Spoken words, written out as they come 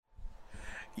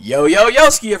Yo, yo,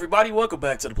 yoski, everybody. Welcome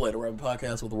back to the Planet Raven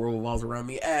podcast where the world revolves around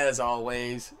me. As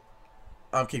always,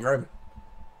 I'm King Raven.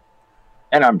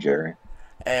 And I'm Jerry.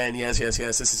 And yes,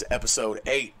 this is episode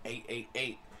 8.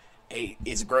 8. 8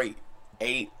 is great.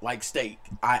 8 like steak.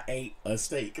 I ate a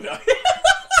steak.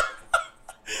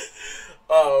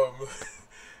 um,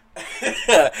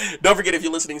 Don't forget, if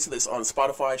you're listening to this on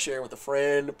Spotify, share with a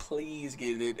friend. Please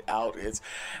get it out. It's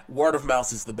word of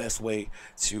mouth is the best way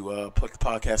to put the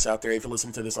podcast out there. If you're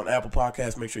listening to this on Apple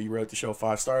Podcasts, make sure you rate the show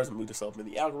 5 stars and move yourself in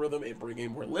the algorithm and bring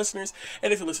in more listeners.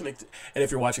 And if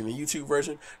you're watching the YouTube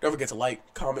version, don't forget to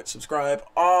like, comment, subscribe,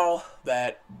 all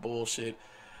that bullshit.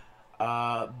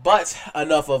 But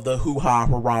enough of the hoo ha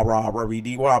rah rah rah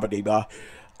dee wah dee bah.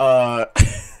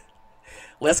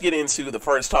 Let's get into the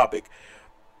first topic.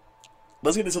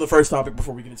 Let's get into the first topic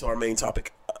before we get into our main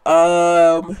topic.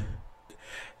 Xbox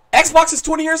is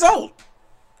 20 years old.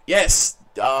 Yes.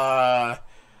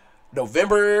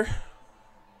 November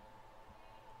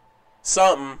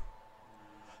something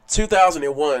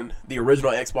 2001, the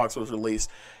original Xbox was released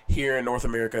here in North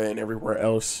America and everywhere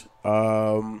else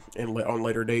on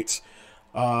later dates.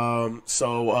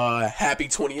 So happy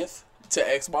 20th to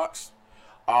Xbox.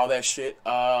 All that shit.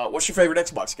 What's your favorite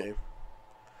Xbox game?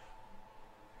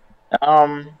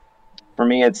 For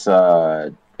me, it's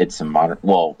a modern.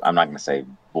 Well, I'm not gonna say.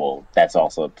 Well, that's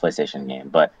also a PlayStation game,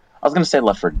 but I was gonna say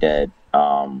Left 4 Dead.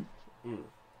 Left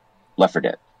 4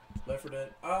 Dead. Left 4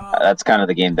 Dead. That's kind of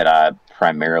the game that I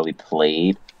primarily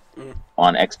played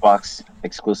on Xbox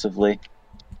exclusively,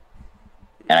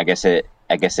 and I guess it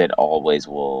always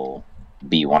will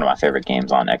be one of my favorite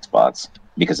games on Xbox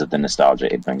because of the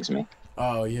nostalgia it brings me.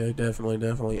 Oh yeah, definitely.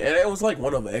 And it was like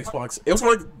one of the Xbox. It was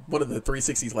like one of the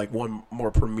 360's like one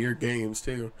more premier games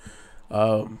too.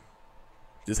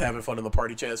 Just having fun in the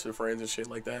party chats with friends and shit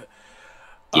like that.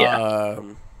 Yeah.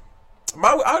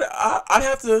 I'd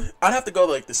have to go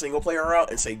like the single player route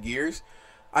and say Gears.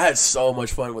 I had so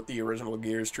much fun with the original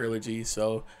Gears trilogy,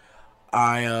 so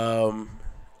I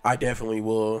definitely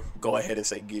will go ahead and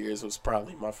say Gears was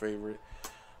probably my favorite.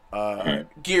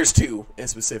 Gears 2 in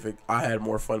specific, I had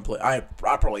more fun play. I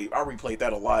replayed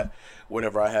that a lot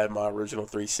whenever I had my original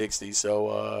 360.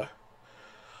 So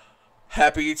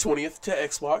happy 20th to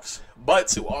Xbox. But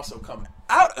to also come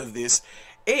out of this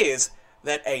is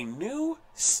that a new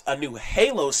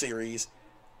Halo series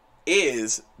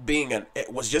it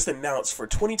was just announced for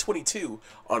 2022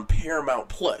 on Paramount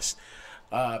Plus.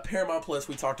 Paramount Plus,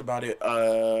 we talked about it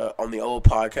on the old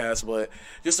podcast, but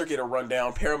just to get a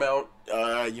rundown, Paramount,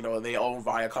 they own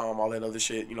Viacom, all that other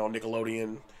shit,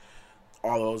 Nickelodeon,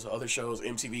 all those other shows,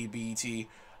 MTV, BET.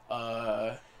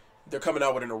 They're coming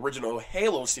out with an original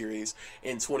Halo series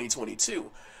in 2022.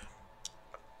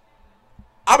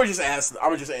 I'm gonna just ask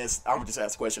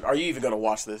the question: are you even gonna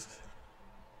watch this?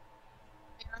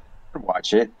 I'd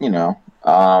watch it, I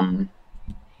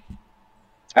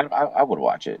would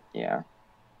watch it. Yeah.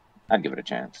 I'd give it a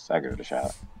chance. I'd give it a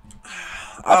shot.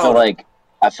 I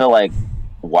feel like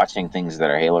watching things that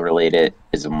are Halo related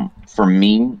is, for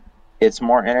me, it's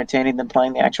more entertaining than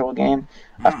playing the actual game.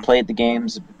 I've played the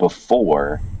games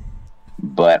before,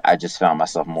 but I just found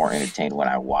myself more entertained when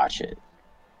I watch it.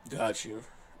 Got you.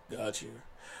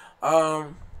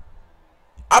 I'm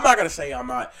not gonna say I'm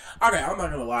not. Okay, I'm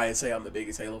not gonna lie and say I'm the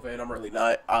biggest Halo fan. I'm really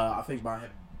not. I think my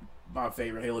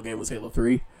favorite Halo game was Halo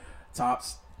 3,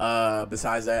 tops.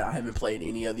 Besides that, I haven't played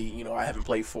any of the, I haven't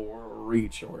played 4 or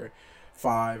Reach or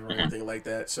 5 or anything like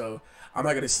that. So I'm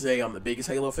not gonna say I'm the biggest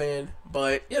Halo fan,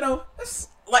 but it's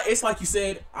like you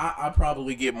said, I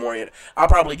probably get more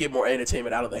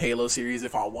entertainment out of the Halo series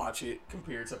if I watch it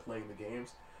compared to playing the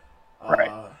games.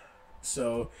 Right.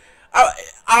 So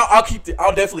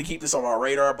I'll definitely keep this on my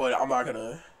radar, but I'm not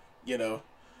gonna,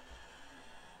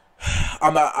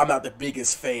 I'm not the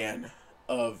biggest fan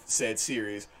of said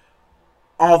series.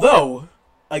 Although,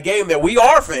 a game that we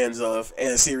are fans of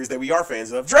and a series that we are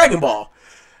fans of, Dragon Ball.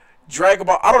 I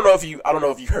don't know if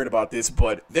you heard about this,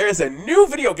 but there's a new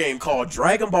video game called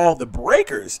Dragon Ball: The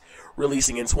Breakers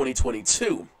releasing in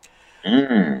 2022.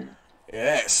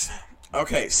 Yes.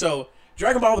 Okay, so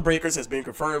Dragon Ball: The Breakers has been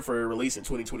confirmed for release in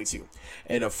 2022.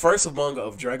 And the first among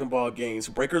of Dragon Ball games,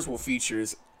 Breakers will feature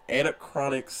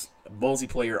Anachronic's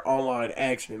multiplayer online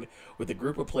action with a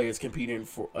group of players competing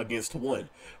against one.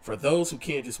 For those who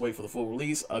can't just wait for the full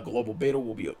release, a global beta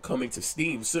will be coming to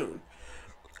Steam soon.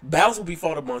 Battles will be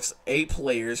fought amongst 8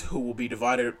 players who will be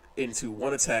divided into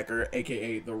one attacker,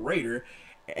 aka the Raider,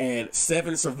 and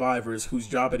 7 survivors whose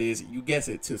job it is, you guess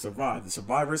it, to survive. The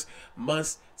survivors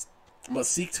must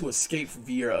seek to escape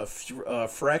via a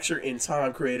fracture in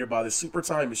time created by the Super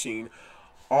Time Machine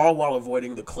all while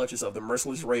avoiding the clutches of the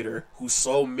merciless raider whose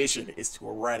sole mission is to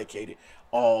eradicate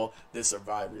all the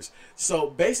survivors. So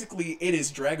basically, it is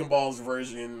Dragon Ball's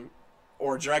version,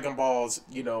 or Dragon Ball's,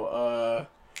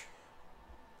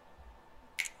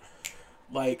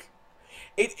 like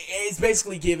it's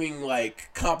basically giving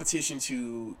like competition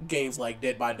to games like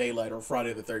Dead by Daylight or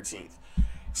Friday the 13th.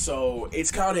 So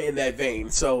it's kind of in that vein.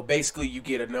 So basically, you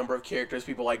get a number of characters,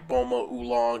 people like Boma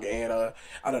Oolong and a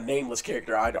nameless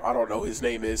character. I don't know who his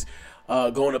name is,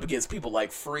 going up against people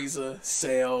like Frieza,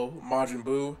 Cell, Majin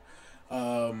Buu,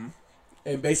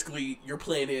 and basically your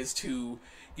plan is to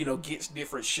get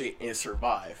different shit and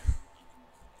survive.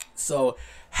 So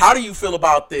how do you feel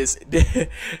about this?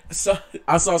 So,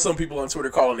 I saw some people on Twitter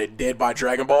calling it Dead by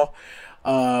Dragon Ball.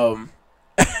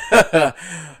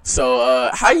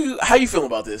 So how you feel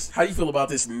about this? How do you feel about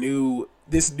this new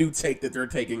take that they're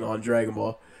taking on Dragon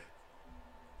Ball?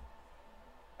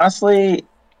 Honestly,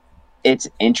 it's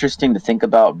interesting to think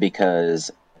about because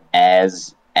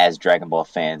as Dragon Ball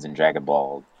fans and Dragon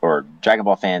Ball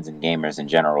fans and gamers in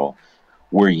general,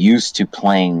 we're used to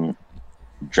playing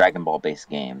Dragon Ball based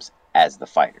games as the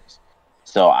fighters.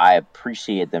 So I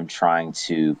appreciate them trying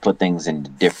to put things in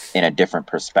a different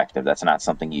perspective. That's not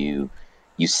something you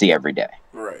see every day.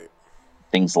 Right.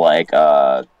 Things like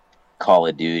Call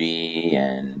of Duty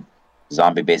and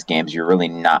zombie based games, you're really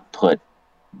not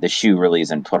the shoe really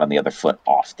isn't put on the other foot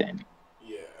often.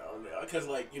 Yeah, because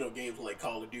games like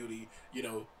Call of Duty,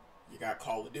 you got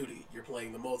Call of Duty. You're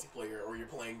playing the multiplayer, or you're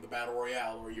playing the battle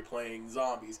royale, or you're playing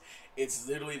zombies. It's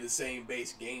literally the same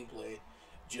base gameplay,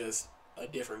 just a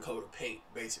different coat of paint,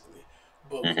 basically.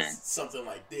 But with something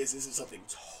like this is something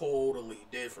totally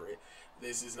different.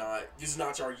 This is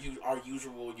not our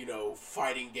usual,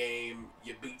 fighting game.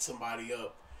 You beat somebody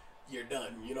up, you're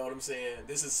done. You know what I'm saying?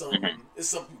 This is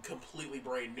something completely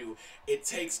brand new.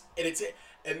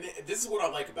 And this is what I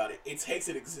like about it. It takes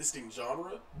an existing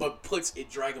genre, but puts a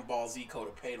Dragon Ball Z coat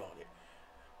of paint on it.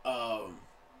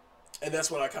 And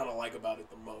that's what I kind of like about it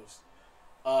the most.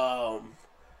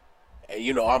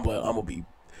 And I'm gonna be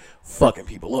fucking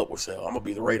people up with Cell. I'm gonna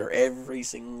be the Raider every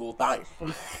single time.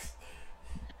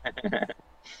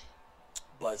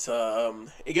 But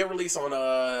it get released on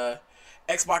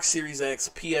Xbox Series X,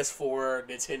 PS4,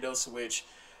 Nintendo Switch,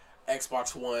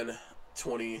 Xbox One,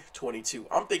 2022.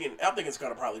 I'm thinking it's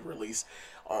gonna probably release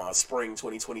spring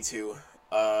 2022,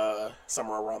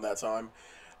 somewhere around that time.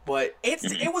 But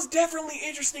it was definitely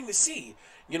interesting to see.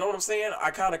 You know what I'm saying?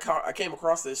 I came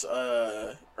across this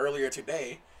earlier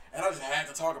today, and I just had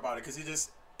to talk about it because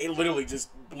it literally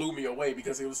just blew me away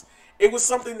because it was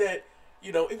something that.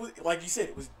 It was like you said,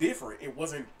 it was different. It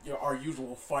wasn't our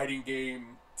usual fighting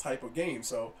game type of game.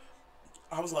 So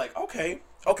I was like, okay,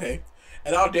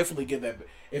 and I'll definitely give that.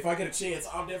 If I get a chance,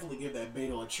 I'll definitely give that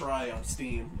beta a try on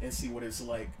Steam and see what it's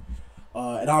like.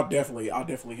 And I'll definitely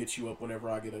hit you up whenever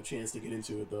I get a chance to get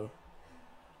into it, though.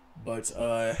 But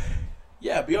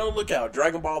yeah, be on the lookout.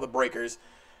 Dragon Ball: The Breakers,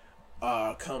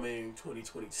 coming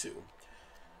 2022.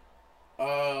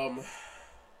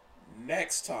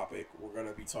 Next topic we're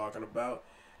gonna be talking about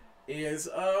is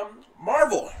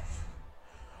Marvel.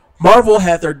 Marvel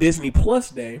had their Disney Plus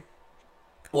day.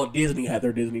 Well, Disney had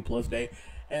their Disney Plus day,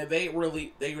 and they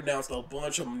announced a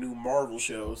bunch of new Marvel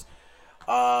shows.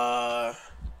 So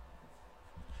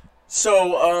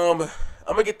I'm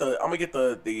gonna get the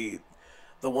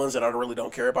ones that I really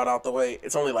don't care about out the way.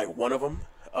 It's only like one of them.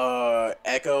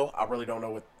 Echo. I really don't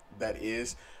know what that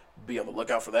is. Be on the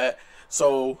lookout for that.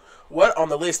 So, what on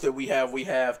the list that we have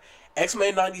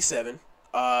X-Men 97.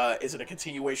 Is it a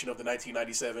continuation of the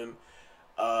 1997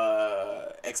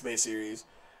 X-Men series?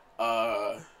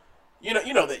 You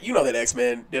know that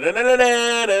X-Men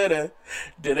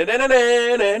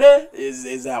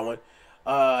is that one.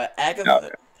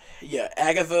 Agatha. Yeah,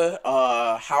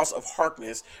 Agatha, House of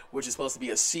Harkness, which is supposed to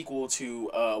be a sequel to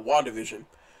WandaVision.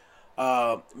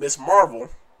 Miss Marvel,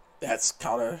 that's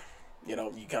kind of, you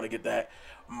kind of get that.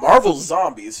 Marvel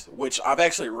Zombies, which I've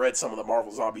actually read some of the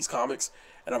Marvel Zombies comics,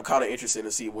 and I'm kind of interested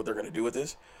to see what they're going to do with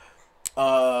this.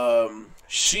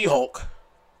 She-Hulk,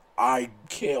 I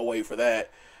can't wait for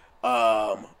that.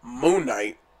 Moon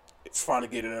Knight, it's finally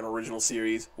getting an original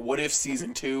series. What If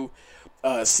Season 2,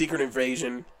 Secret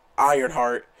Invasion,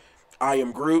 Ironheart, I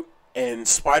Am Groot, and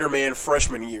Spider-Man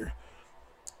Freshman Year.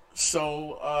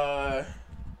 So, I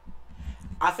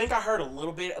think I heard a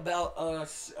little bit about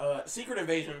Secret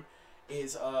Invasion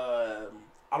is I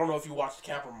don't know if you watched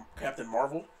Captain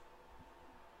Marvel.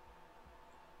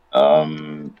 Oh,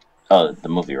 the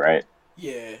movie, right?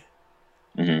 Yeah.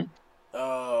 Mm-hmm.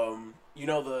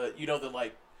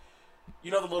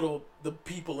 The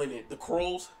people in it, the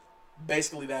Krulls.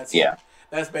 Basically, that's yeah.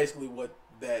 That's basically what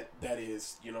that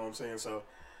is. You know what I'm saying? So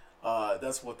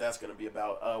that's what that's going to be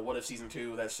about. What If Season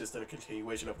 2, that's just a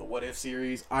continuation of the What If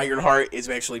series. Ironheart is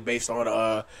actually based on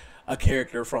a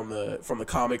character from the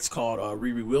comics called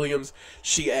Riri Williams.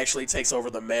 She actually takes over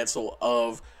the mantle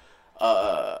of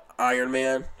Iron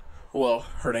Man. Well,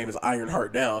 her name is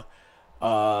Ironheart now.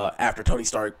 After Tony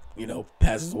Stark,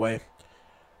 passes away.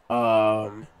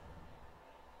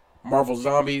 Marvel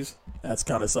Zombies, that's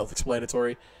kind of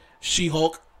self-explanatory.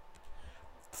 She-Hulk,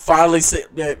 finally said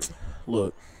that.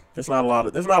 Look, there's not a lot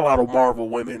of Marvel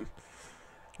women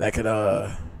that could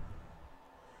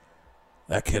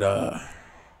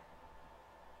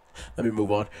let me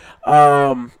move on.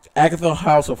 Agatha,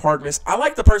 House of Harkness. I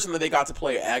like the person that they got to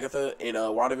play Agatha in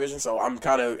WandaVision, so I'm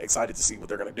kind of excited to see what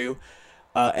they're gonna do.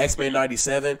 X-Men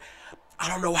 '97. I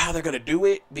don't know how they're gonna do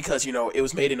it because it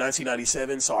was made in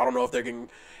 1997, so I don't know if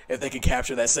they can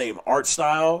capture that same art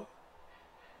style.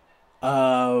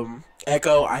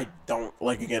 Echo. I don't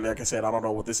like I said, I don't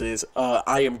know what this is.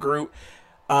 I Am Groot.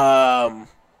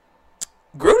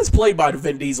 Groot is played by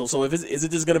Vin Diesel, so is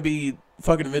it just gonna be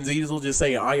fucking Vin Diesel just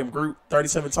saying "I am Groot"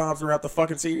 37 times throughout the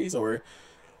fucking series, or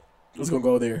what's gonna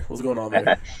go there? What's going on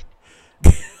there?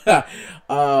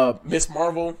 Miss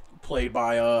Marvel, played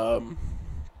by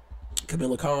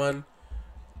Camilla Khan.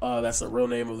 That's the real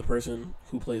name of the person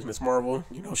who plays Miss Marvel.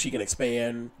 She can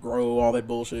expand, grow, all that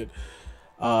bullshit.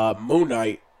 Moon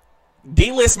Knight,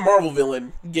 D-list Marvel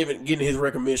villain, getting his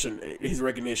recognition.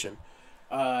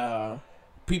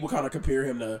 People kind of compare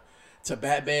him to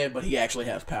Batman, but he actually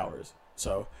has powers.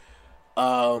 So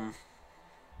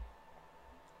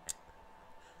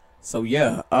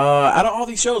yeah. Out of all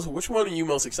these shows, which one are you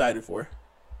most excited for?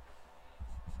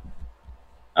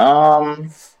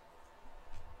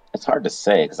 It's hard to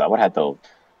say because I would have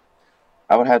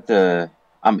to.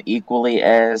 I'm equally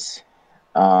as,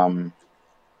 I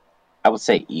would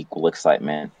say equal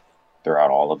excitement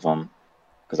throughout all of them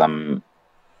because I'm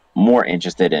more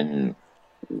interested in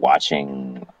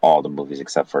watching all the movies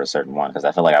except for a certain one because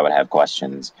I feel like I would have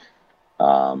questions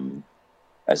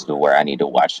as to where I need to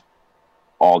watch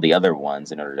all the other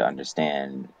ones in order to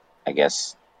understand, I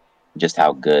guess, just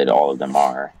how good all of them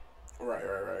are.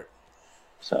 Right.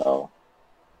 So,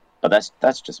 but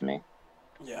that's just me.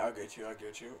 Yeah, I get you.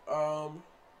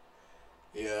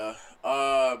 Yeah.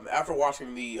 After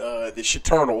watching the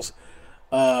Shiternals,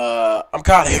 I'm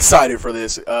kind of excited for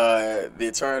this. The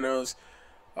Eternals.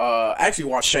 I actually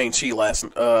watched Shang-Chi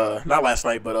not last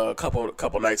night, but a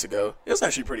couple nights ago. It was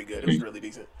actually pretty good. It was really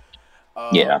decent.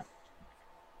 Yeah.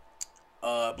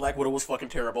 Black Widow was fucking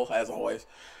terrible, as always.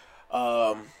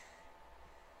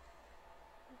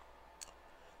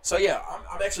 So yeah,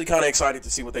 I'm actually kind of excited to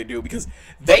see what they do because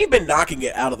they've been knocking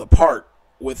it out of the park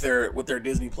with their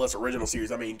Disney Plus original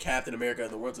series. I mean, Captain America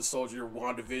and the Winter Soldier,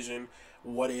 WandaVision,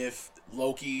 What If,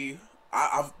 Loki.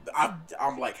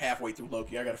 I'm like halfway through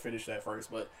Loki. I gotta finish that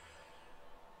first, but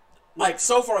like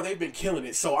so far they've been killing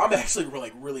it. So I'm actually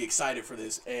really excited for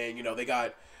this. And they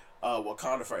got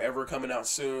Wakanda Forever coming out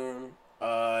soon.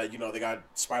 They got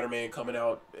Spider-Man coming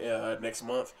out next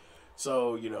month.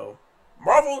 So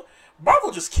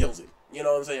Marvel just kills it. You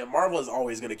know what I'm saying? Marvel is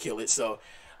always gonna kill it. So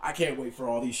I can't wait for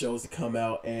all these shows to come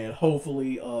out, and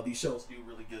hopefully these shows do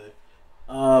really good.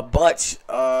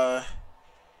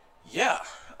 Yeah.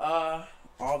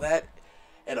 All that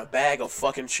and a bag of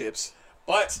fucking chips.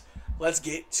 But let's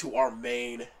get to our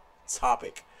main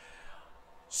topic.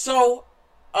 So,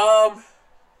 let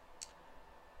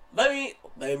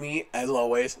me, as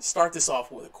always, start this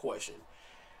off with a question.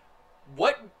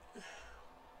 What,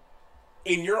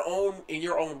 in your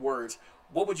own words,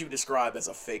 what would you describe as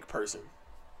a fake person?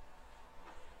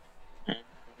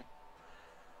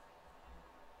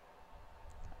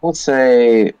 I would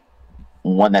say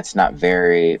one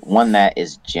that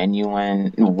is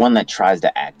genuine, one that tries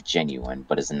to act genuine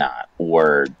but is not,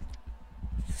 or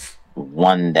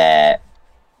one that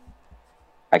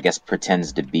I guess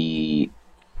pretends to be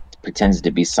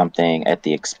something at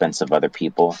the expense of other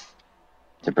people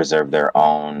to preserve their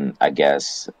own, I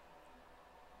guess,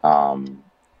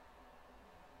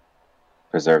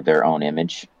 preserve their own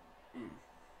image.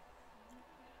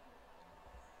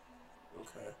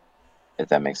 Okay. If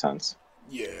that makes sense.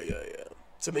 Yeah.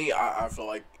 To me, I feel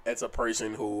like it's a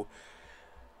person who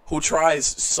tries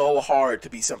so hard to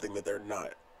be something that they're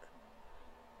not,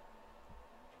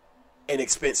 and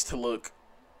expects to look,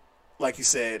 like you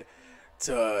said,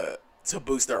 to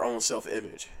boost their own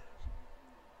self-image.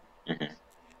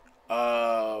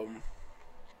 Mm-hmm.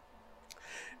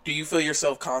 Do you feel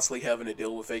yourself constantly having to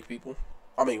deal with fake people?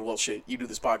 I mean, well, shit, you do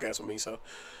this podcast with me, so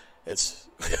it's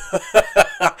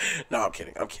no, I'm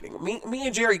kidding. Me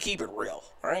and Jerry keep it real,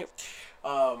 all right?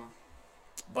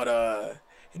 But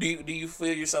do you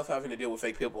feel yourself having to deal with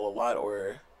fake people a lot,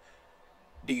 or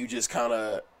do you just kind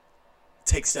of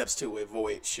take steps to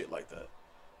avoid shit like that?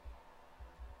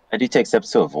 I do take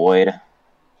steps to avoid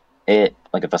it.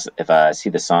 Like if I see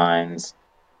the signs,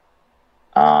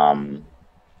 um,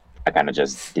 I kind of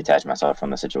just detach myself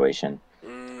from the situation.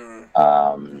 Mm,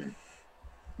 Um,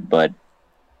 but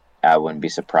I wouldn't be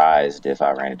surprised if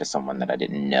I ran into someone that I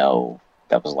didn't know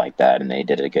that was like that, and they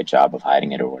did a good job of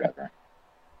hiding it or whatever.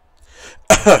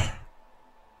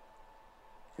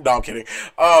 no, I'm kidding.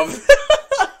 Um,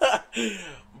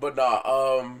 but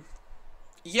nah.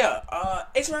 Yeah.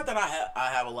 It's not that I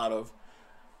have a lot of.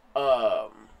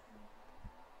 Um,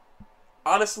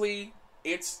 honestly,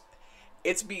 it's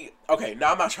okay.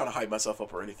 Now I'm not trying to hype myself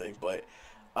up or anything, but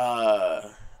uh,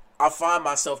 I find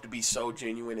myself to be so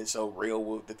genuine and so real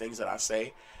with the things that I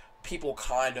say. People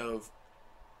kind of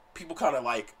people kind of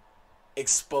like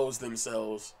expose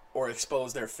themselves or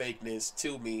expose their fakeness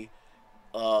to me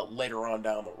later on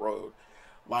down the road.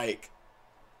 Like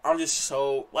I'm just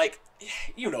so like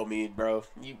you know me, bro.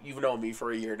 You've known me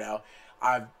for a year now.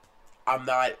 I've I'm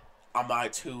not I'm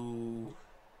not too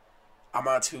I'm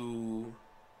not too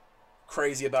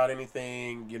crazy about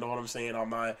anything. You know what I'm saying? I'm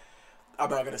not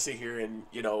gonna sit here and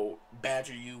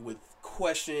badger you with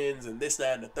questions and this,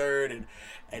 that, and the third,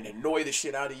 and annoy the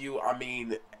shit out of you. I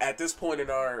mean, at this point in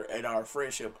our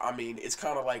friendship, I mean, it's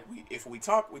kind of like if we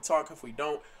talk, we talk. If we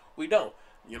don't, we don't.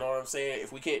 You know what I'm saying?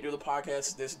 If we can't do the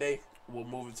podcast this day, we'll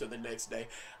move it to the next day.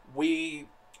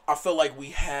 I feel like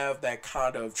we have that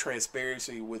kind of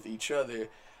transparency with each other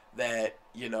that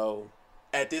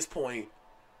at this point,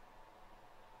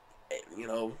 you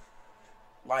know,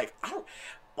 like I don't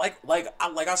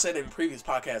like I said in previous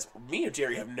podcasts, me and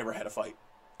Jerry have never had a fight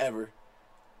ever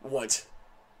once.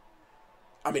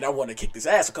 I mean, I want to kick his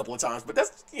ass a couple of times, but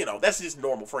that's just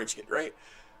normal friendship, right?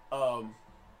 Um,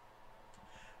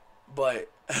 but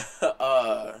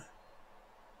uh,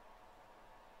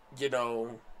 you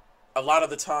know, a lot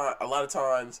of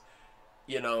times,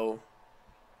 you know,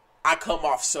 I come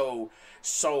off so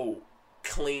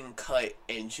clean cut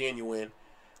and genuine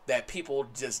that people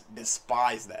just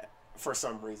despise that for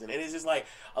some reason. And it's just like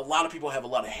a lot of people have a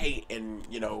lot of hate and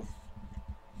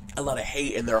a lot of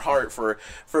hate in their heart for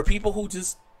people who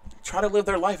just try to live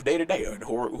their life day to day,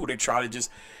 or who they try to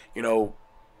you know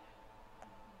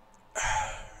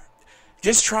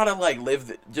just try to like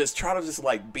just try to just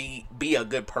like be a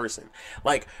good person.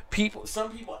 Like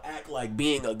some people act like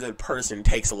being a good person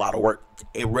takes a lot of work.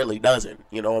 It really doesn't.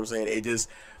 You know what I'm saying? It just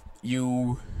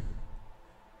you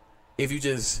if you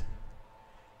just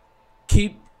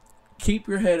keep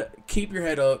your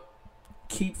head up,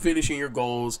 keep finishing your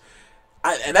goals.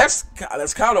 And that's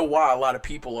kind of why a lot of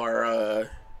people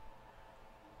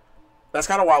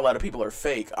are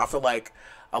fake. I feel like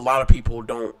a lot of people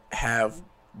don't have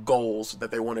goals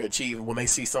that they want to achieve. When they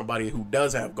see somebody who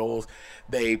does have goals,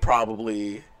 they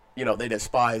probably they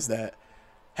despise that.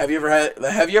 Have you ever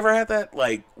had that,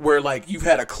 like, where like you've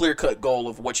had a clear cut goal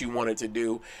of what you wanted to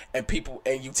do, and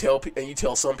you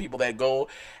tell some people that goal,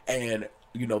 and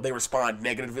they respond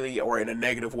negatively or in a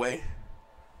negative way?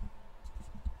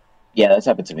 Yeah, that's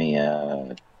happened to me.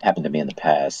 Happened to me in the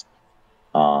past.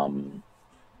 Um,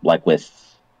 like with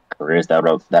careers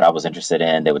that I was interested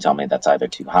in, they would tell me that's either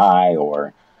too high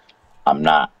or I'm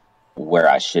not where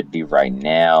I should be right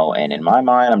now. And in my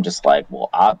mind, I'm just like, well,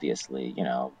 obviously,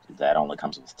 that only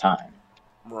comes with time.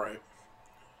 Right.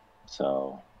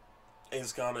 So,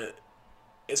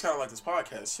 It's kind of like this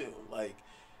podcast too. Like,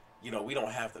 we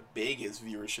don't have the biggest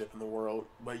viewership in the world,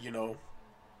 but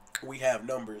we have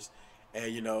numbers,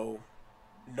 and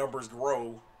numbers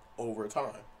grow over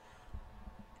time.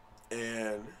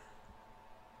 And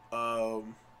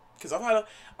because I've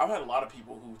had a lot of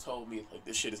people who told me like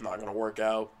this shit is not gonna work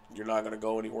out. You're not gonna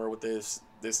go anywhere with this.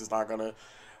 This is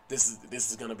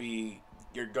gonna be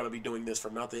you're gonna be doing this for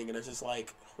nothing. And it's just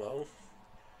like, well,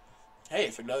 hey,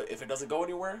 if it doesn't go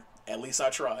anywhere, at least I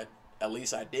tried. At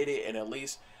least I did it, and at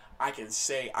least I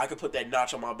could put that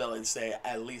notch on my belt and say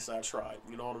at least I tried.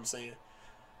 You know what I'm saying?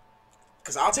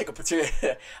 Because I'll take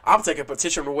I'll take a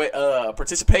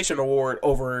participation award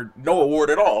over no award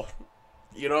at all.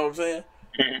 You know what I'm saying?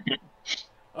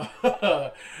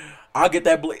 I'll get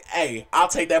that blue. Hey, I'll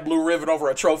take that blue ribbon over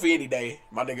a trophy any day,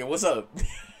 my nigga. What's up?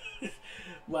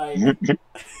 like,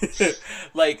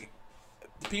 like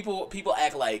people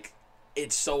act like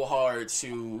it's so hard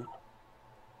to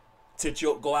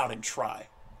go out and try.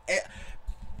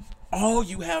 All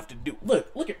you have to do,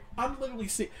 look at, I'm literally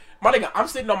sitting, my nigga, I'm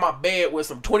sitting on my bed with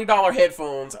some $20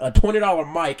 headphones, a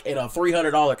 $20 mic, and a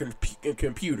 $300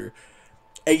 computer.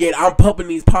 And yet I'm pumping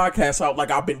these podcasts out like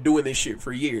I've been doing this shit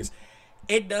for years.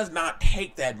 it does not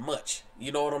take that much.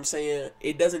 You know what I'm saying?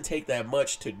 It doesn't take that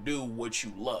much to do what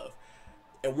you love.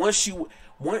 And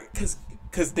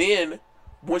because then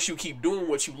once you keep doing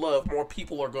what you love, more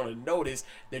people are going to notice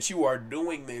that you are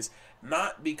doing this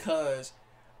not because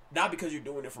you're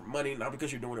doing it for money, not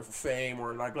because you're doing it for fame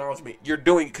or an acknowledgement. You're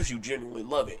doing it because you genuinely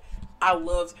love it. I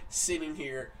love sitting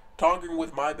here talking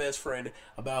with my best friend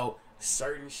about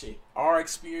certain shit, our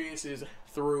experiences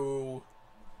through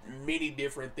many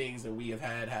different things that we have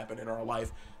had happen in our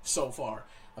life so far.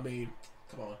 I mean,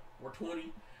 come on, we're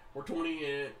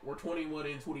 21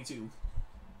 and 22.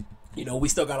 You know, we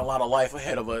still got a lot of life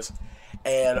ahead of us,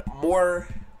 and more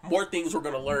things we're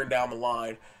gonna learn down the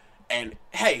line. And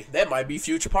hey, that might be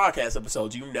future podcast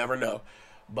episodes. You never know,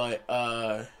 but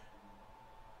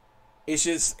it's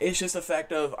just the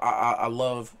fact of I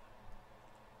love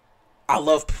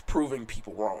proving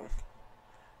people wrong.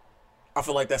 I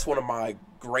feel like that's one of my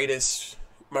greatest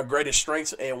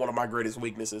strengths and one of my greatest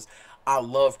weaknesses. I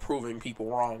love proving people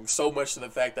wrong, so much to the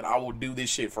fact that I will do this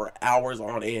shit for hours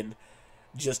on end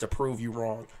just to prove you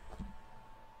wrong.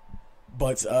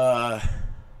 But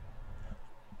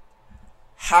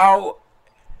how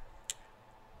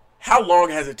long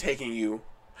has it taken you?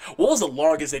 What was the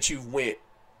longest that you went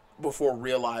before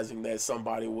realizing that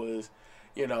somebody was,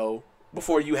 you know,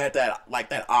 before you had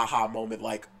that aha moment,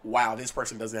 like, wow, this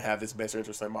person doesn't have this best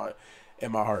interest in my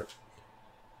heart?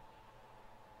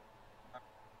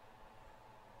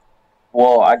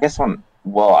 Well, I guess I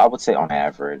would say on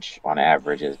average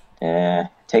it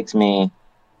takes me,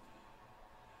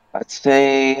 I'd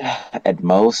say at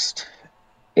most,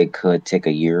 it could take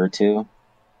a year or two.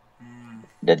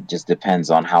 That just depends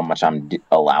on how much I'm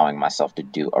allowing myself to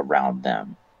do around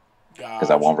them.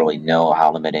 Because I won't really know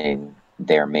how limiting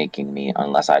they're making me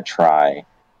unless I try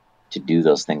to do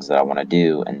those things that I want to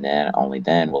do, and then only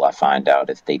then will I find out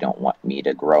if they don't want me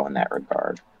to grow in that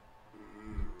regard.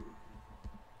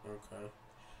 Okay.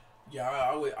 Yeah,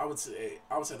 I would say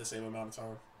the same amount of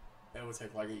time. It would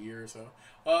take like a year or so.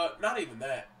 Not even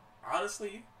that.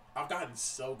 Honestly, I've gotten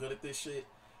so good at this shit.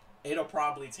 It'll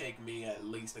probably take me at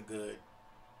least a good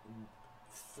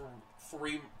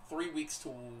 3 weeks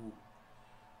to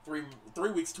 3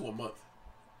 weeks to a month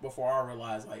before I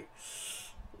realize, like,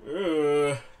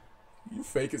 you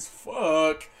fake as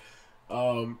fuck.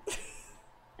 And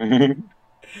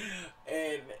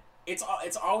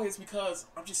it's always because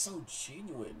I'm just so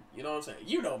genuine. You know what I'm saying?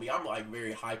 You know me. I'm like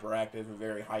very hyperactive and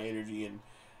very high energy and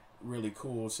really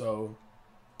cool. So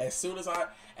as soon as I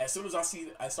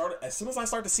start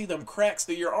to see them cracks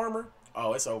through your armor,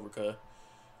 oh, it's over, cuz.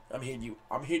 I'm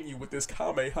hitting you with this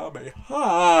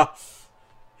Kamehameha.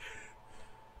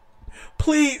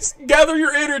 Please gather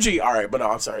your energy. All right, but no,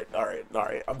 I'm sorry. All right.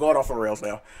 I'm going off the rails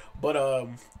now. But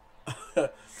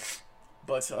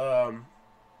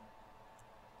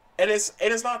and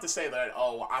it's not to say that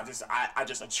I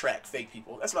just attract fake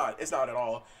people. It's not at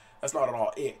all. That's not at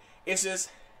all it. It's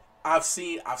just I've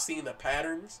seen the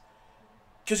patterns.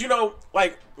 Cause you know,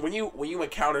 like when you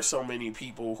encounter so many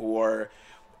people who are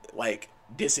like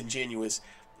disingenuous,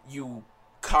 you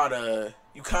kind of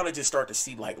just start to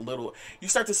see like you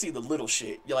start to see the little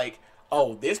shit. You're like,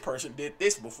 oh, this person did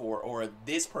this before, or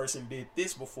this person did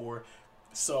this before,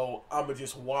 so I'm gonna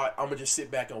just sit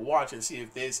back and watch and see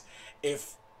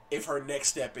if her next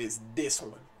step is this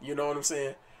one. You know what I'm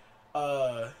saying?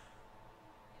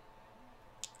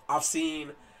 I've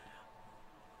seen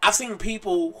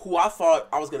people who I thought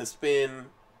I was gonna spend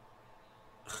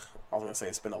a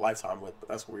lifetime with, but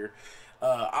that's weird.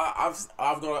 I was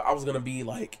gonna be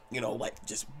like, you know, like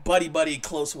just buddy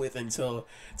close with until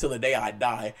the day I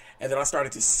die, and then I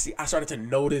started to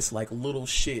notice like little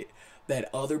shit that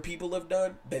other people have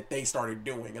done that they started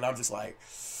doing, and I'm just like,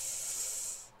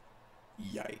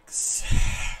 yikes.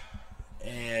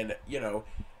 And you know,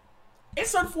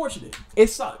 it's unfortunate. It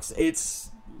sucks.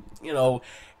 It's, you know,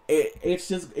 it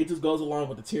just goes along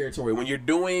with the territory when you're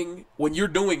doing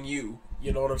you.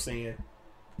 You know what I'm saying?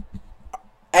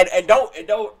 And don't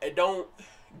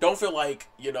feel like,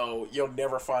 you know, you'll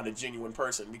never find a genuine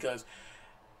person, because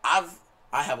I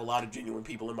have a lot of genuine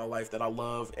people in my life that I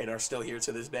love and are still here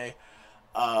to this day.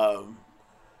 So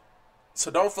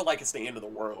don't feel like it's the end of the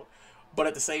world. But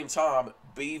at the same time,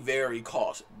 be very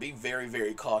cautious. Be very,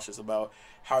 very cautious about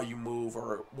how you move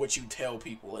or what you tell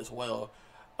people as well.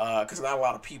 Because not a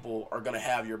lot of people are going to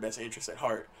have your best interest at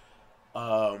heart.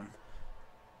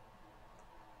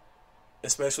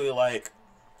 Especially like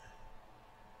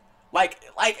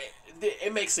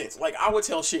it makes sense. Like I would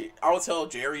tell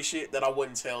Jerry shit that I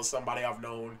wouldn't tell somebody I've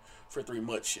known for 3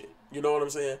 months shit. You know what I'm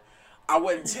saying? I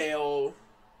wouldn't tell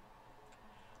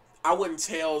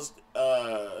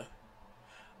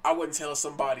I wouldn't tell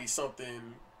somebody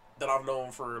something that I've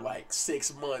known for like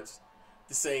 6 months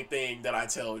the same thing that I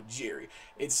tell Jerry.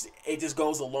 It just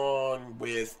goes along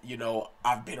with,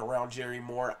 I've been around Jerry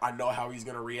more. I know how he's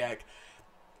gonna react.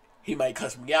 He might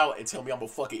cuss me out and tell me I'm a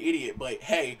fucking idiot, but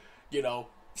hey, you know,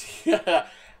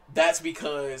 that's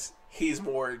because he's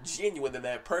more genuine than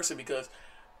that person. Because,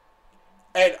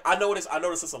 and I notice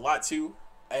this a lot too,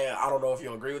 and I don't know if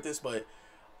you'll agree with this, but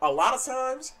a lot of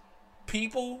times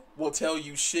people will tell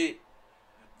you shit.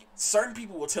 Certain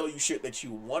people will tell you shit that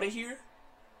you want to hear,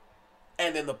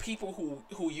 and then the people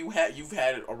you've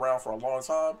had around for a long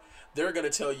time, they're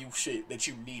gonna tell you shit that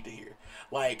you need to hear.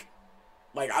 Like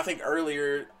I think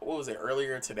earlier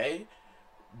today,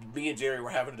 me and Jerry were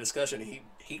having a discussion, and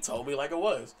he told me like it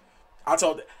was. I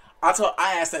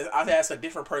asked a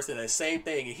different person that same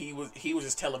thing, and he was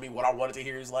just telling me what I wanted to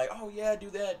hear. He's like, oh yeah, do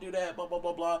that, blah blah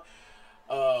blah blah.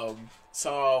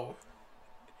 So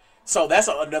that's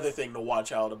another thing to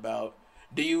watch out about.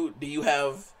 Do you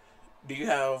have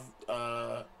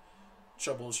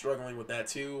trouble struggling with that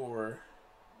too, or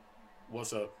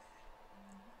what's up?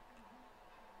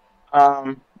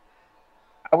 I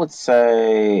would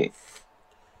say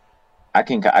I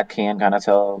can kind of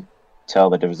tell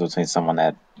the difference between someone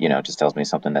that just tells me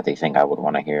something that they think I would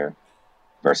want to hear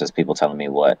versus people telling me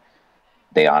what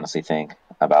they honestly think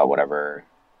about whatever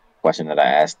question that I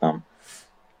asked them.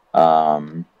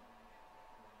 Um,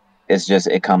 it just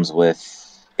comes with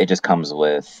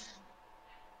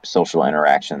social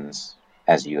interactions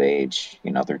as you age,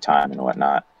 through time and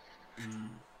whatnot. Mm,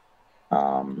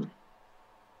 Um,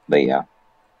 but yeah.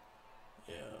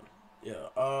 yeah, yeah.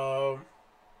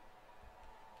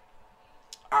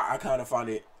 I kind of find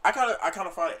it. I kind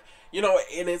of find it.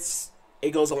 And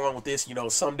it goes along with this.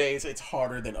 Some days it's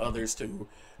harder than others to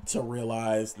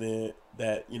realize that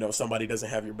somebody doesn't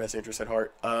have your best interest at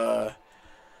heart. I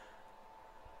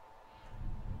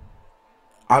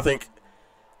think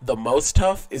the most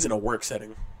tough is in a work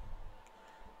setting.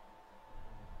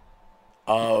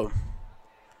 Um,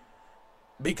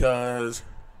 because,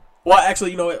 well,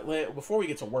 actually, you know what? Before we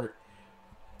get to work,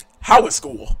 how was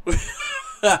school?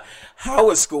 How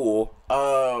was school?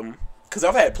 Because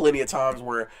I've had plenty of times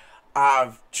where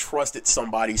I've trusted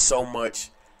somebody so much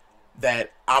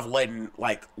that I've let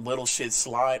like little shit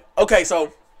slide. Okay,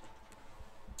 so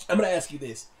I'm gonna ask you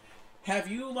this: Have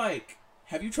you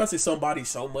trusted somebody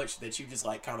so much that you just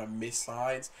like kind of miss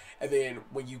signs, and then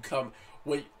when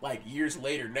like years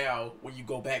later now, when you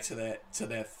go back to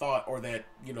that thought, or that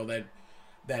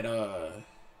that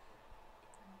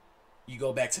you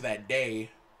go back to that day,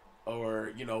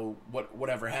 or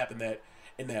whatever happened that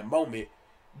in that moment,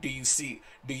 do you see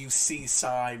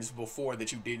signs before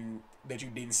that you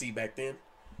didn't see back then?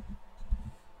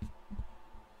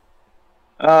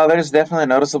 There's definitely a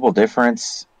noticeable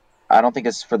difference. I don't think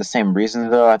it's for the same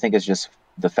reason though. I think it's just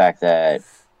the fact that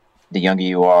the younger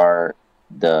you are,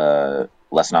 the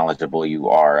less knowledgeable you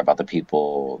are about the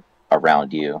people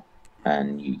around you,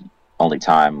 and only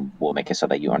time will make it so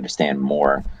that you understand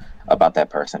more about that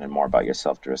person and more about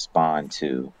yourself to respond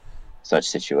to such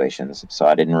situations. So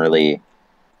I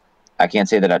can't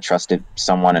say that I trusted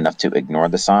someone enough to ignore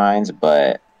the signs,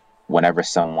 but whenever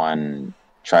someone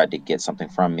tried to get something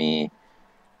from me,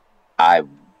 I,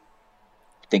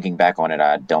 thinking back on it,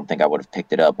 I don't think I would have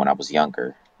picked it up when I was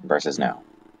younger versus now.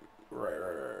 Right, right,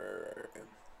 right, right, right.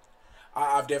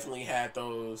 I've definitely had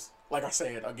those. Like I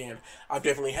said again, I've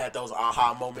definitely had those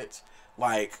aha moments.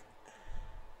 Like,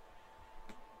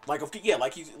 yeah,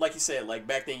 like you said, like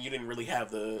back then you didn't really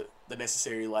have the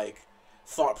necessary like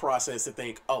thought process to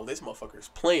think, oh, this motherfucker's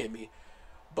playing me.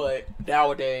 But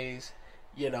nowadays,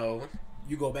 you know,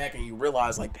 you go back and you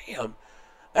realize, like, damn,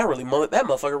 that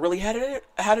motherfucker really had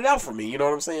it out for me. You know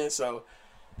what I'm saying? So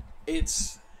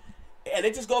it's and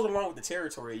it just goes along with the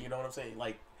territory. You know what I'm saying?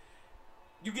 Like,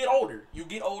 you get older,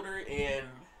 and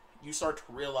you start to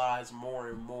realize more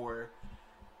and more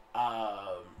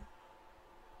um,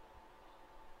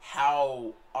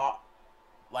 how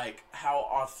how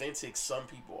authentic some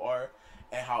people are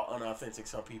and how unauthentic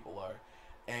some people are,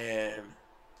 and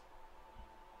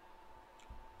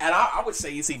I would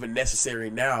say it's even necessary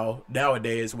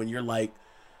nowadays when you're like,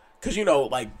 because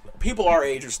like people our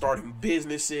age are starting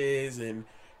businesses and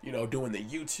doing the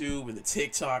YouTube and the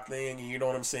TikTok thing, and you know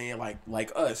what I'm saying,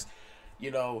 like us,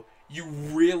 you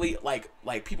really like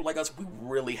people like us, we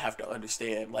really have to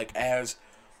understand, like, as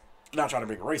not trying to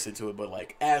bring race into it, but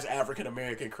like as African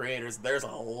American creators, there's a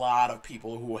lot of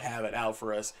people who have it out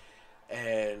for us,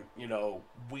 and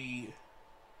we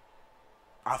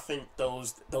I think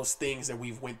those things that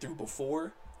we've went through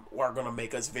before are gonna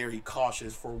make us very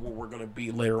cautious for what we're gonna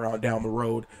be later on down the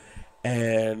road,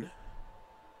 and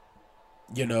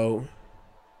you know,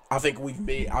 I think we've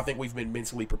been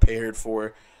mentally prepared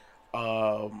for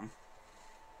um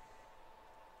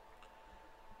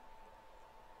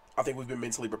I think we've been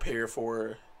mentally prepared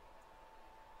for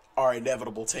our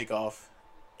inevitable takeoff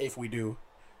if we do.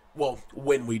 Well,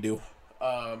 when we do.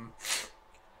 Um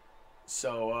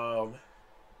so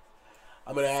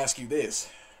I'm gonna ask you this,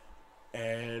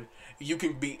 and you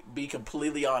can be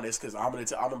completely honest because I'm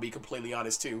gonna be completely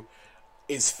honest too.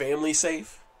 Is family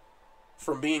safe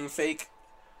from being fake?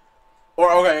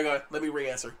 Or okay, let me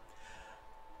re-answer.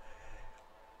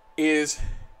 Is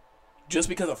just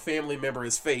because a family member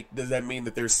is fake, does that mean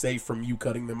that they're safe from you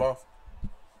cutting them off?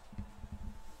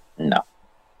 No.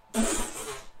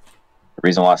 The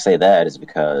reason why I say that is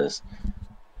because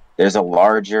there's a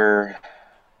larger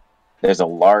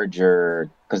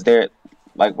because there,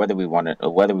 like, whether we wanted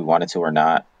to or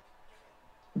not,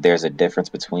 there's a difference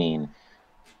between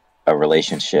a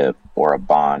relationship or a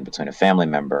bond between a family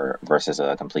member versus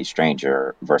a complete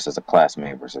stranger versus a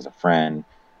classmate versus a friend,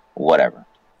 whatever.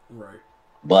 Right.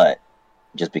 But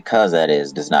just because that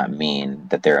is does not mean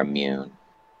that they're immune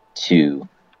to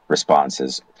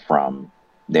responses from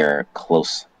their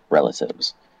close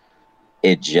relatives.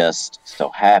 It just so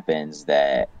happens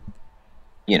that,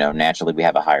 naturally we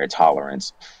have a higher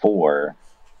tolerance for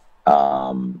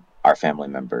our family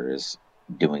members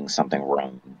doing something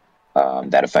wrong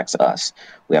that affects us.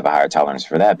 We have a higher tolerance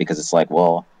for that because it's like,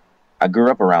 well, I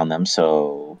grew up around them,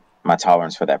 so my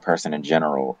tolerance for that person in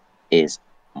general is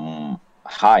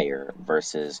higher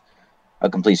versus a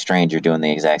complete stranger doing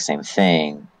the exact same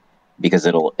thing because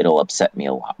it'll upset me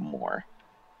a lot more.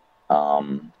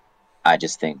 Um, I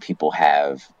just think people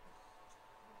have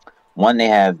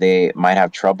they might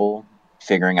have trouble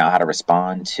figuring out how to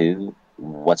respond to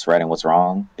what's right and what's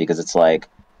wrong because it's like,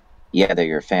 yeah, they're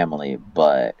your family,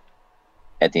 but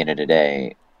at the end of the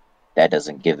day, that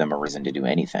doesn't give them a reason to do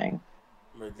anything.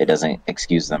 It Exactly. doesn't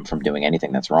excuse them from doing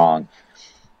anything that's wrong.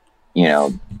 You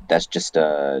know, that's just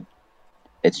a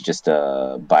it's just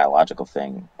a biological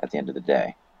thing at the end of the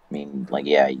day. I mean, like,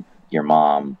 yeah, your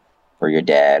mom or your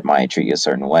dad might treat you a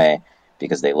certain way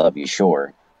because they love you,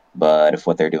 sure. But if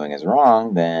what they're doing is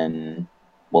wrong, then,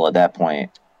 well, at that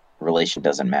point, relation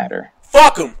doesn't matter.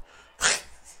 Fuck them.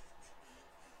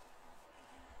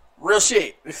 Real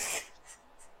shit.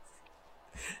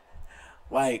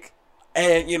 Like,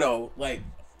 and like,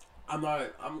 I'm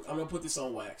gonna put this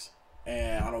on wax,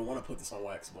 and I don't want to put this on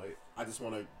wax, but I just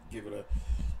want to give it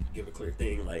a clear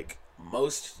thing. Like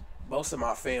most of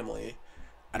my family,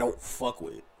 I don't fuck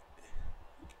with,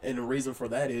 and the reason for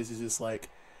that is just like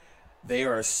they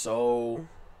are so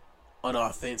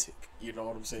unauthentic. You know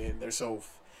what I'm saying? They're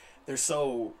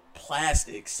so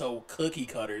plastic, so cookie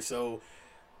cutter, so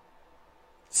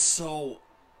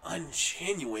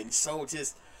ungenuine, so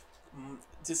just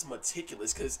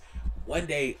meticulous. Because one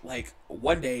day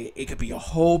it could be a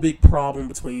whole big problem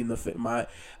between my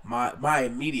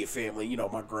immediate family,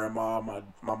 my grandma,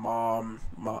 my mom,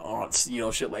 my aunts,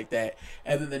 shit like that.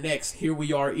 And then the next, here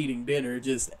we are eating dinner,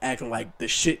 just acting like the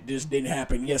shit just didn't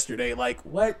happen yesterday. Like,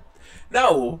 what?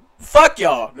 No, fuck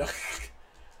y'all.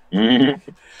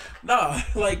 Mm-hmm. Nah,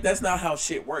 like, that's not how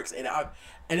shit works. And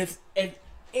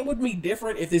it would be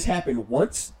different if this happened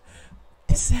once.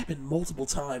 This has happened multiple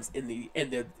times in the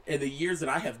years that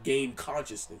I have gained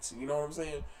consciousness. You know what I'm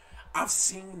saying? I've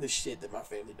seen the shit that my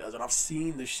family does, and I've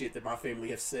seen the shit that my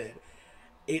family has said.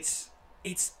 It's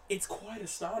quite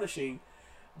astonishing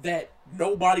that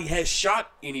nobody has shot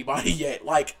anybody yet.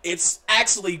 Like, it's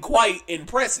actually quite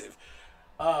impressive.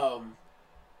 Um,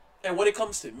 and when it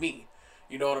comes to me,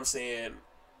 you know what I'm saying?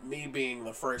 Me being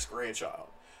the first grandchild,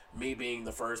 me being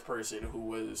the first person who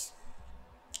was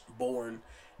born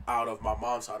out of my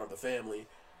mom's side of the family,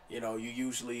 you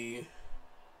usually,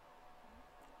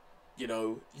 you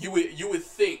would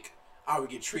think I would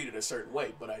get treated a certain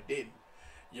way, but I didn't.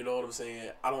 You know what I'm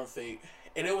saying? I don't think,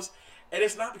 and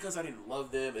it's not because I didn't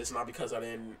love them. It's not because I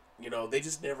didn't, they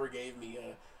just never gave me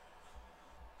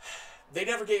they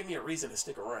never gave me a reason to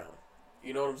stick around.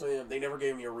 You know what I'm saying? They never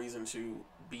gave me a reason to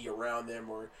be around them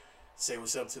or say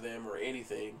what's up to them or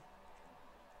anything.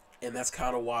 And that's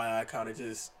kind of why I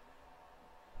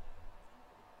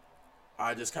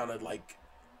just kind of like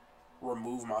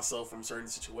remove myself from certain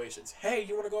situations. Hey,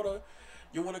 you want to go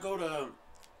to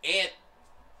Aunt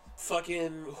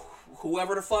fucking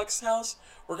whoever the fuck's house?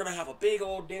 We're gonna have a big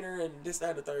old dinner and this, that,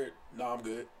 and the third. No, I'm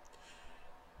good.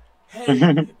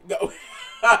 Hey, no.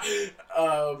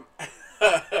 um,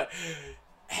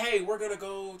 hey, we're gonna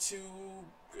go to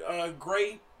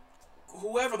great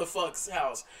whoever the fuck's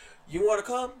house. You want to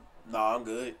come? No, I'm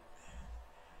good.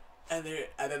 and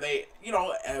then they,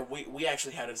 and we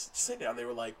actually had to sit down. They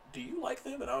were like, "Do you like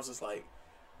them?" And I was just like,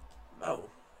 "No,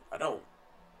 I don't."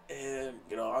 And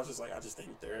I was just like, I just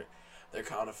think they're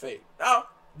kind of fake.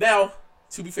 Now,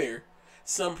 to be fair,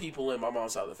 some people in my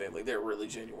mom's side of the family, they're really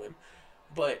genuine.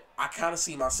 But I kind of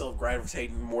see myself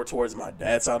gravitating more towards my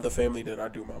dad's side of the family than I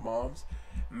do my mom's.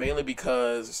 Mainly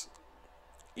because,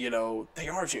 they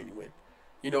are genuine.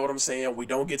 You know what I'm saying? We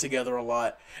don't get together a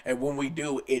lot. And when we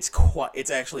do, it's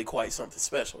actually quite something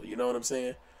special. You know what I'm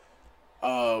saying?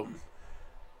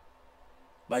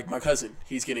 Like my cousin,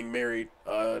 he's getting married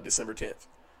December 10th.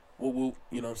 Woo woo,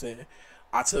 you know what I'm saying?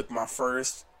 I took my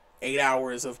first 8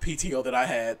 hours of PTO that I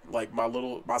had, like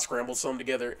my scrambled some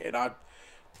together, and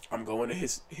I'm going to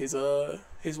his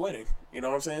wedding. You know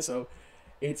what I'm saying? So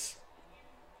it's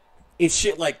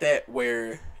shit like that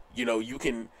where you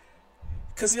can,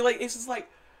 cause it's just like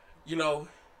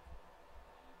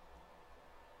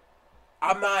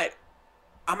I'm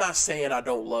not saying I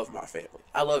don't love my family.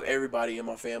 I love everybody in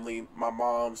my family, my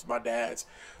moms, my dads,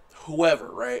 whoever,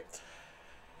 right?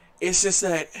 It's just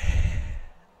that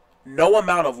no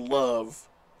amount of love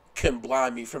can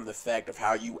blind me from the fact of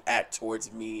how you act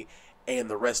towards me and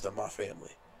the rest of my family.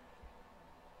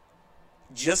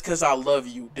 Just because I love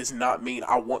you does not mean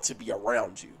I want to be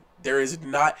around you. There is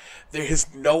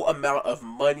no amount of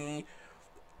money,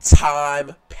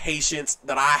 time, patience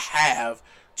that I have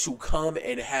to come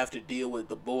and have to deal with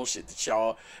the bullshit that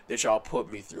y'all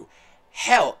put me through.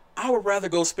 Hell, I would rather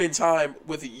go spend time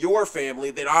with your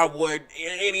family than I would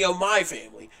any of my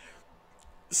family.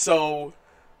 So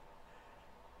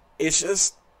it's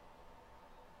just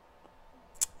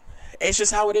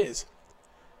how it is.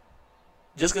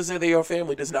 Just because they're your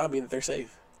family does not mean that they're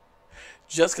safe.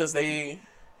 Just because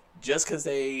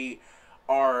they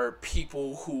are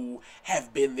people who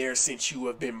have been there since you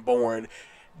have been born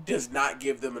does not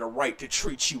give them the right to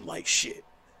treat you like shit.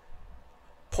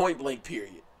 Point blank,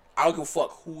 period. I don't give a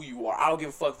fuck who you are. I don't give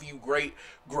a fuck if you great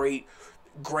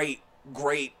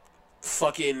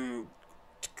fucking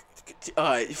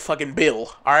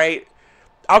Bill. Alright?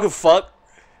 I don't give a fuck.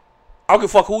 I don't give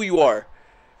a fuck who you are.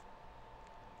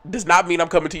 Does not mean I'm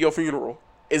coming to your funeral.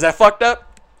 Is that fucked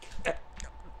up?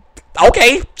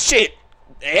 Okay, shit.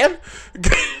 And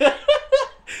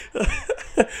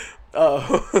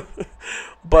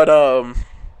but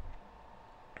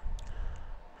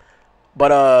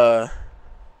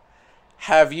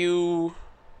have you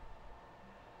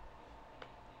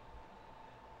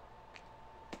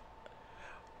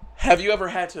ever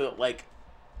had to, like,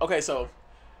 okay, so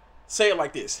say it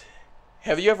like this.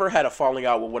 Have you ever had a falling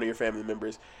out with one of your family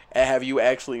members, and have you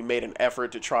actually made an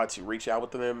effort to try to reach out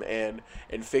with them and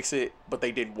fix it, but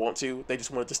they didn't want to? They just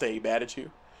wanted to stay mad at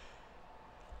you?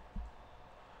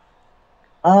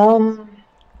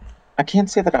 I can't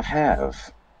say that I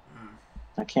have.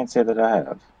 I can't say that I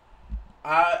have.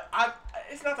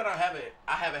 It's not that I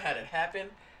haven't had it happen.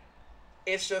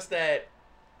 It's just that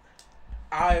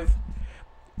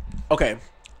okay.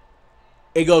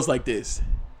 It goes like this.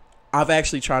 I've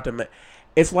actually tried to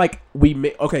it's like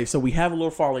okay, so we have a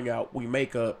little falling out, we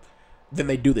make up, then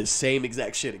they do the same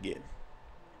exact shit again.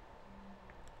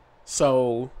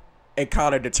 So it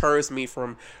kind of deters me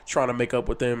from trying to make up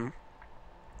with them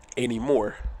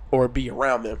anymore or be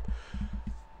around them.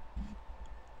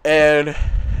 And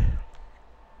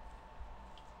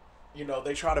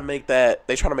they try to make that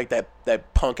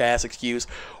punk ass excuse.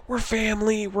 We're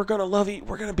family. We're gonna love you.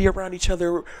 We're gonna be around each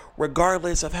other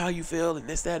regardless of how you feel, and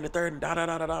this, that, and the third, and da da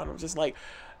da da da. And I'm just like,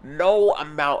 no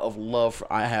amount of love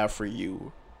I have for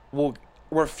you will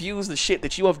refuse the shit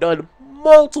that you have done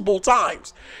multiple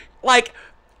times. Like,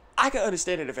 I can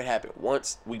understand it if it happened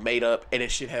once, we made up, and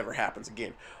it shit ever happens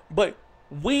again. But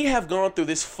we have gone through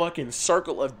this fucking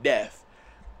circle of death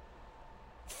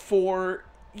for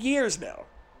years now.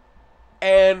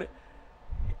 And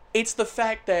it's the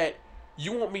fact that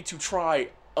you want me to try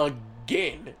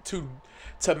again to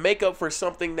make up for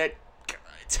something that,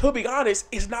 to be honest,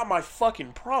 is not my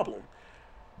fucking problem.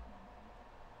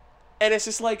 And it's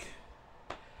just like,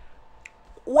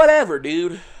 whatever,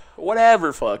 dude.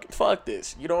 Whatever, fuck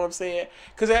this. You know what I'm saying?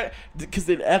 Because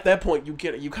then at that point you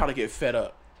kind of get fed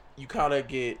up. You kind of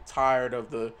get tired of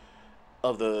the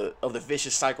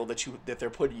vicious cycle that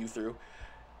they're putting you through.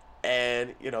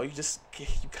 And you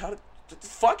kind of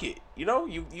fuck it.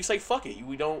 You say fuck it.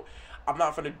 I'm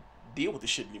not gonna deal with this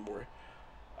shit anymore.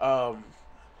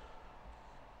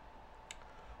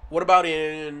 What about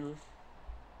in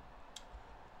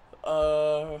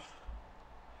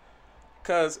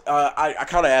because I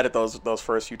kind of added those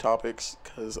first few topics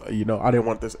because I didn't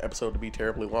want this episode to be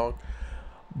terribly long,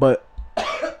 but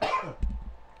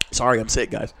sorry, I'm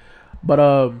sick, guys.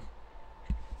 But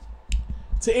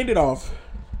To end it off,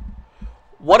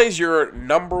 what is your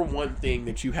number one thing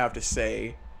that you have to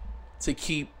say to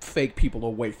keep fake people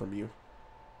away from you,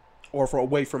 or for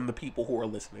away from the people who are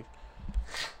listening?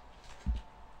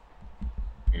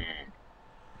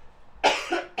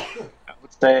 I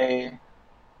would say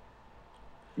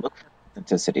look for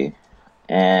authenticity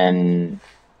and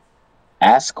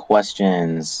ask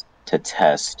questions to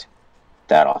test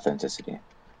that authenticity.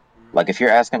 Like if you're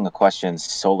asking a question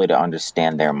solely to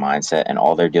understand their mindset and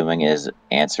all they're doing is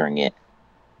answering it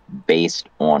based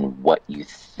on what you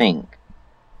think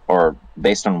or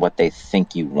based on what they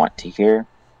think you want to hear,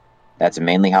 that's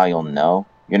mainly how you'll know.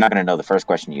 You're not going to know the first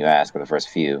question you ask or the first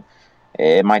few.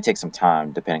 It might take some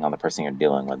time depending on the person you're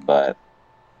dealing with, but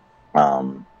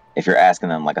if you're asking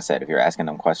them, like I said, if you're asking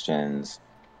them questions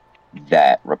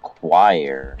that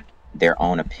require their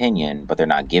own opinion, but they're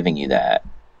not giving you that,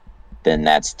 then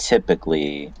that's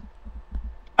typically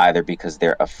either because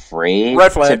they're afraid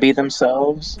to be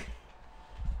themselves.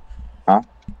 Huh?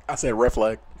 I said red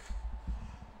flag.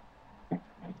 Yeah,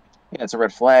 it's a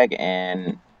red flag.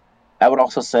 And I would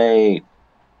also say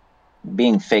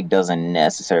being fake doesn't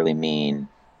necessarily mean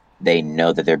they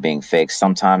know that they're being fake.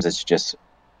 Sometimes it's just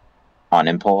on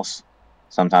impulse.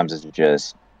 Sometimes it's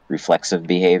just reflexive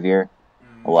behavior.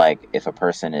 Like if a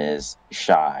person is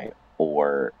shy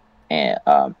or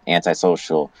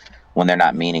antisocial when they're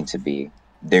not meaning to be,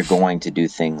 they're going to do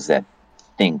things that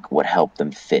think would help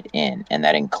them fit in. And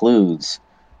that includes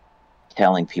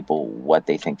telling people what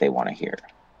they think they want to hear.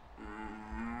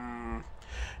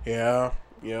 Yeah.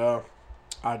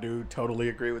 I do totally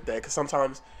agree with that. Because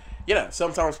sometimes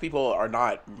people are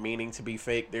not meaning to be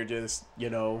fake. They're just,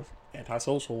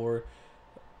 antisocial or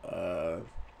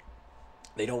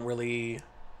they don't really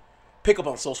pick up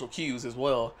on social cues as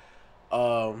well.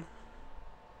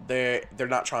 They're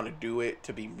not trying to do it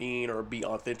to be mean or be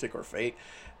authentic or fake.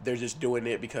 They're just doing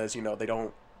it because they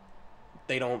don't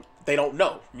know.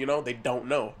 They don't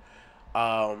know.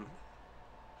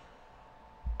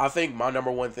 I think my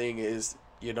number one thing is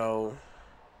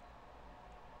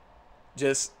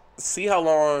just see how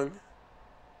long.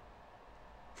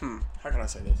 How can I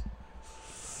say this?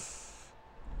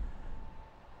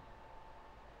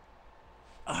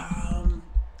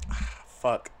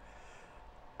 Fuck.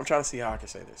 I'm trying to see how I can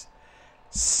say this.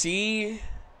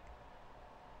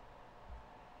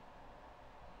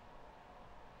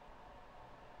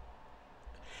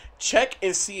 Check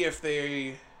and see if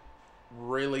they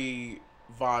really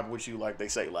vibe with you, like they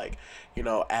say. Like,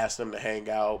 ask them to hang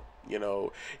out.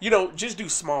 Just do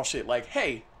small shit like,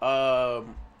 hey,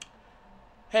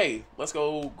 let's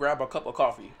go grab a cup of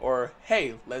coffee, or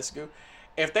hey, let's go.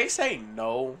 If they say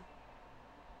no,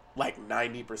 like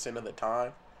 90% of the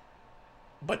time,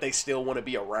 but they still want to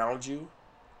be around you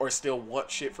or still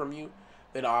want shit from you,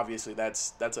 then obviously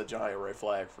that's a giant red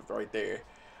flag for right there.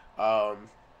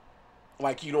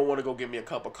 Like you don't want to go get me a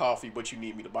cup of coffee, but you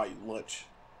need me to buy you lunch.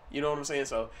 You know what I'm saying?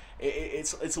 So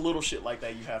it's a little shit like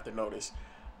that you have to notice.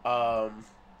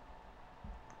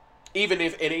 Even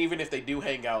if they do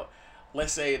hang out,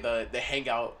 let's say the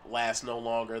hangout lasts no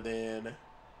longer than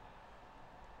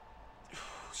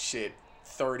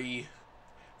 30,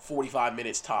 45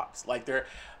 minutes tops. Like their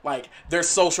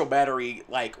social battery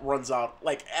runs out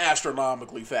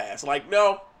astronomically fast.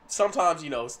 No, sometimes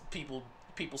people's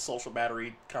social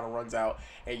battery kind of runs out,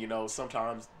 and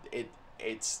sometimes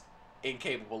it's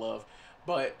incapable of.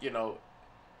 But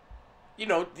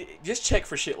just check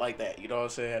for shit like that. You know what I'm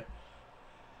saying?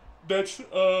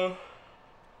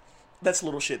 That's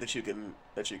little shit that you can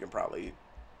probably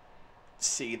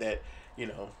see that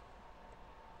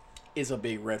is a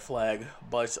big red flag.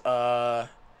 But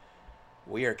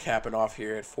we are capping off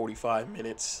here at 45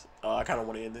 minutes. I kind of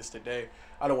want to end this today.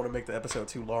 I don't want to make the episode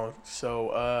too long.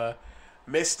 So,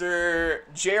 Mr.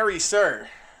 Jerry, sir,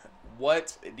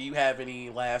 what do you have any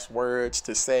last words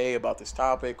to say about this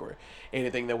topic or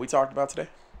anything that we talked about today?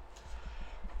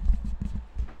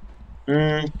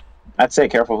 I'd say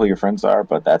careful who your friends are,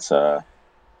 but it's a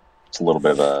little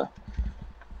bit of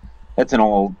it's an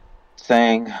old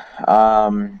thing.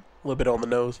 A little bit on the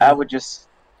nose. I would just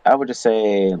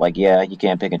say, yeah, you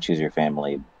can't pick and choose your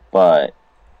family, but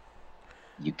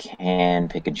you can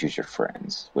pick and choose your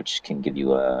friends, which can give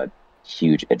you a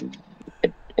huge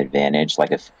advantage.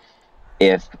 Like if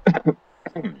if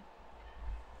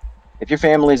your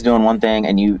family is doing one thing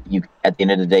and you at the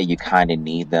end of the day you kind of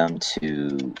need them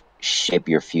to shape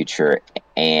your future,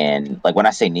 and when I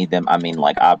say need them, I mean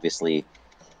obviously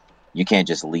you can't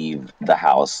just leave the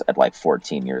house at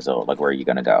 14 years old. Where are you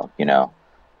gonna go?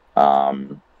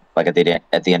 At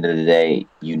the end of the day,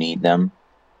 you need them,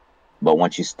 but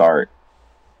once you start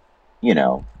you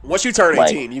know, Once you turn like,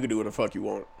 18, you can do what the fuck you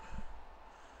want.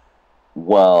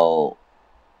 well,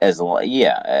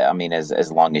 yeah, I mean,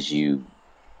 as long as you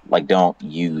like don't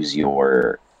use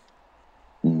your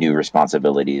new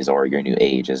responsibilities or your new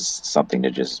age as something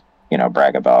to just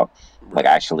brag about. Like, Right.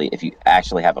 actually, if you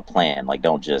actually have a plan, like,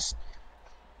 don't just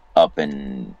up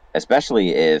and especially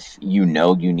if you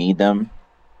need them.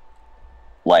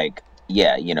 Like,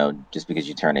 yeah, just because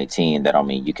you turn 18, that don't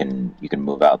mean you can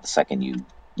move out the second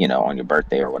on your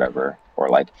birthday or whatever, or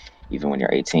like even when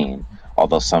you're 18.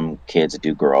 Although some kids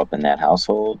do grow up in that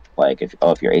household, like if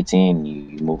you're 18,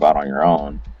 you move out on your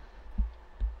own,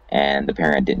 and the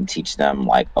parent didn't teach them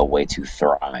like a way to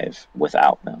thrive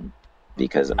without them,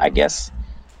 because I guess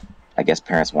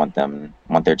parents want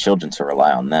their children to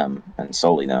rely on them and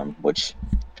solely them, which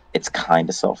it's kind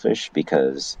of selfish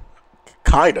because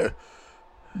Kinda.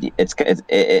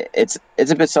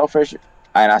 it's a bit selfish,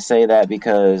 and I say that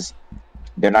because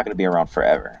they're not going to be around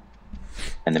forever.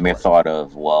 And the mere Right. thought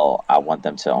of, well, I want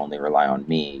them to only rely on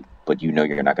me, but you're not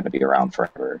going to be around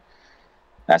forever.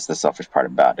 That's the selfish part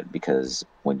about it, because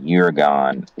when you're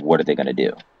gone, what are they going to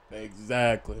do?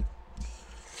 Exactly.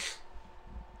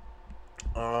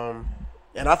 Um,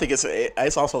 and I think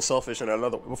it's also selfish in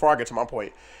another. Before I get to my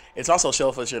point, it's also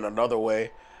selfish in another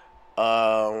way.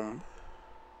 Um,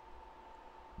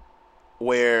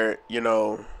 where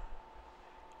you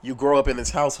grow up in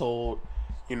this household,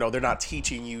 they're not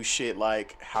teaching you shit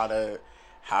like how to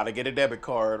get a debit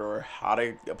card or how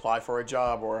to apply for a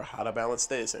job or how to balance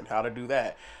this and how to do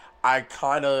that. I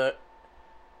kind of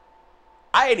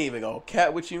I ain't even gonna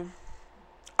cat with you.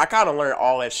 I kind of learned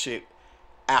all that shit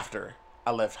after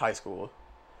I left high school,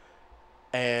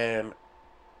 and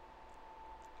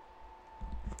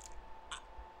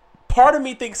part of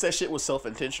me thinks that shit was self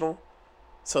intentional.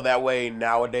 So that way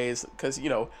nowadays, because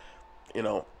I'm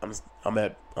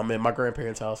in my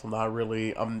grandparents' house.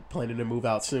 I'm planning to move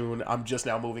out soon. I'm just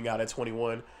now moving out at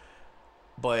 21.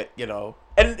 But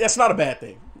and that's not a bad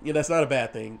thing. That's not a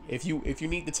bad thing. If you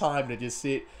need the time to just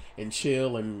sit and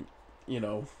chill and you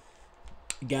know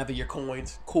gather your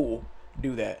coins, cool,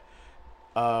 do that.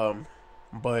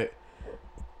 But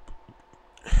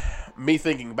me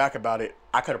thinking back about it,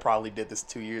 I could have probably did this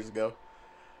 2 years ago.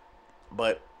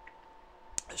 But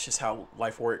it's just how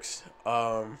life works.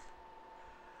 But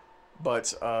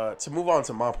to move on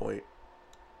to my point,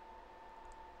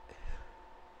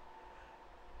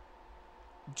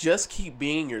 just keep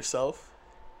being yourself,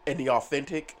 and the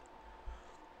authentic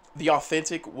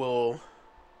will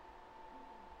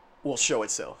show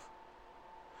itself.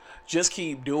 Just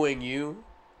keep doing you,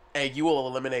 and you will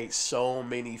eliminate so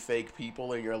many fake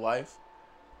people in your life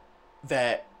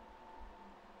that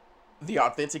the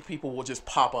authentic people will just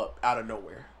pop up out of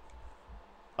nowhere.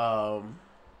 Um,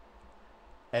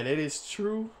 and it is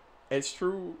true. It's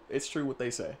true. It's true what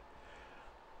they say.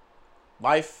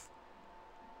 Life,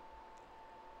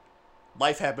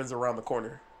 life happens around the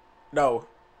corner. No,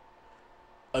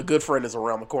 a good friend is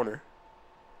around the corner.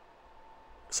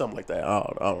 Something like that.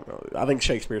 I don't know. I think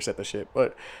Shakespeare said the shit.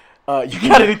 But you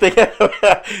got anything?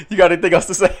 You got anything else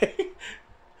to say?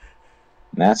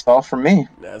 That's all for me.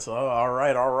 That's all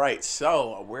right. All right.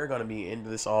 So we're gonna be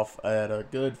ending this off at a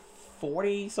good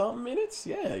 40 something minutes.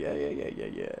 Yeah.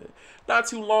 Not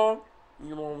too long.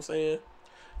 You know what I'm saying?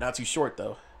 Not too short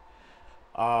though.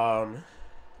 Um,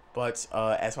 but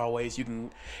as always, you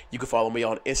can follow me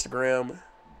on Instagram.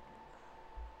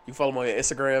 You can follow me on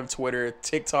Instagram, Twitter,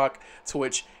 TikTok,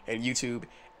 Twitch, and YouTube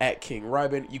at King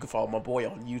Ryben. You can follow my boy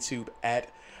on YouTube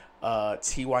at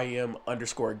TYM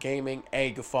underscore gaming. And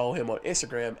you can follow him on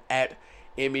Instagram at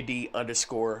MED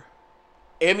underscore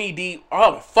MED.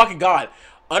 Oh my fucking god.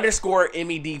 Underscore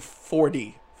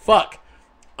MED4D. Fuck.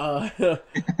 Uh,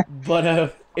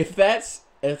 but if that's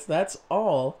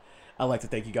all, I'd like to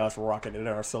thank you guys for rocking in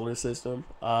our solar system.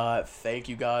 Thank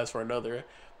you guys for another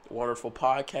wonderful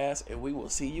podcast, and we will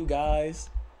see you guys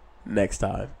next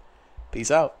time. Peace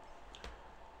out.